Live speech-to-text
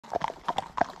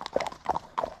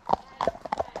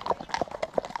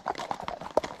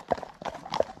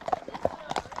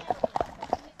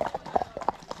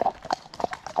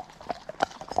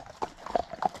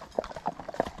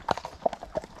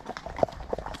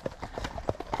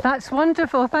That's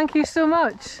wonderful, thank you so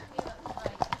much.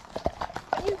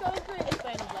 Are you going through this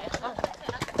way, lovely? Oh,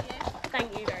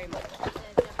 thank you very much.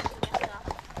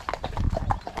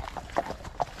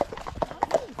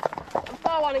 And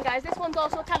forewarning guys, this one's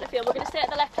also a canter field. We're going to stay at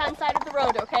the left hand side of the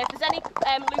road, okay? If there's any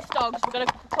loose dogs, we're going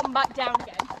to come back down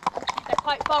again. They're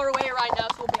quite far away right now,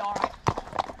 so we'll be alright.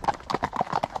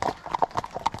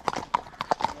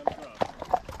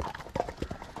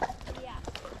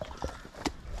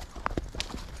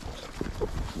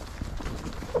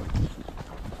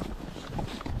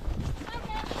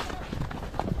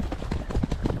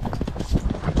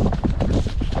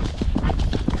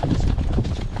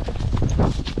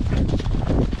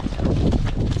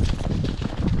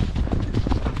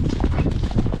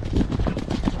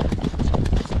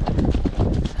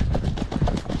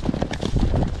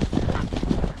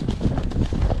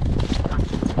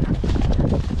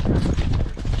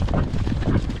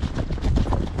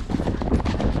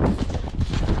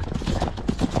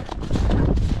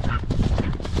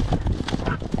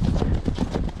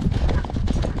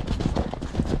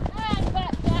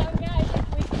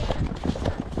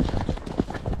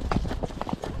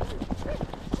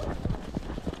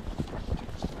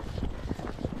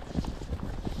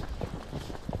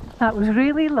 That was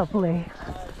really lovely.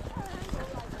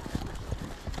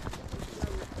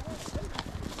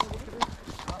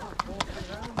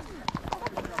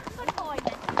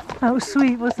 That was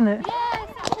sweet, wasn't it?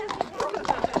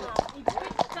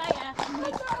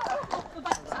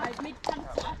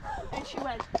 And she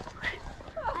went.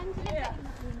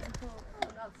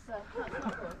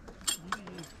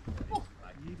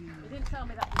 You didn't tell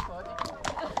me that before, did you?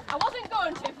 I wasn't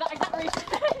going to for that exact reason.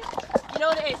 You know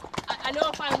what it is? I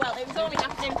know fine well. It was only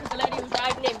happening because the lady who was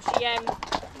driving him,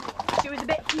 she was a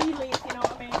bit heely, if you know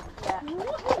what I mean. Yeah.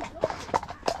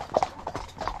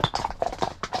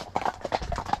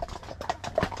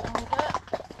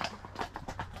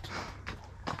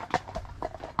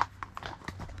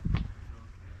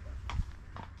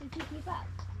 Did you keep up?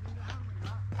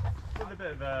 With a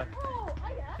bit of a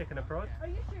kick and a prod. Are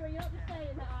you sure? You're not just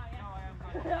saying that, are you?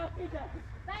 No, I am.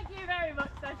 Thank you very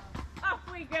much then. Off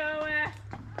we go,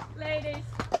 ladies.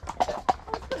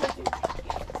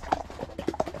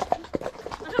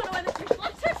 I don't know whether to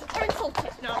pencil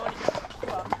tip. No, I'm only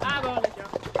joking. I'm only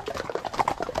joking.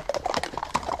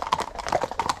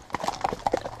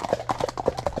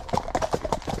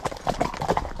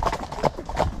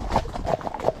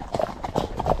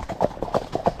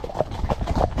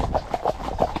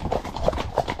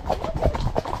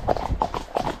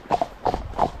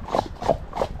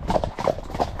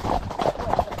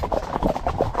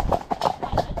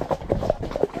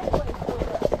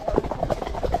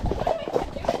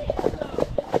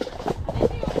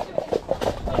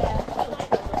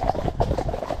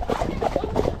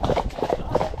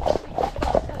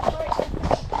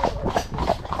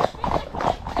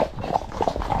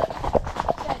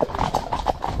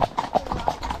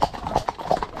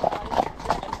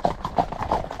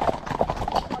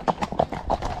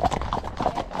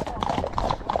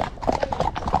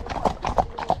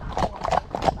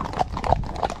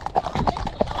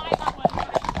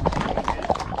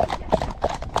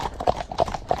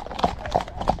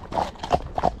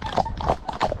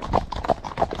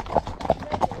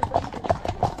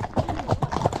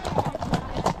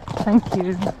 Thank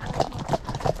you.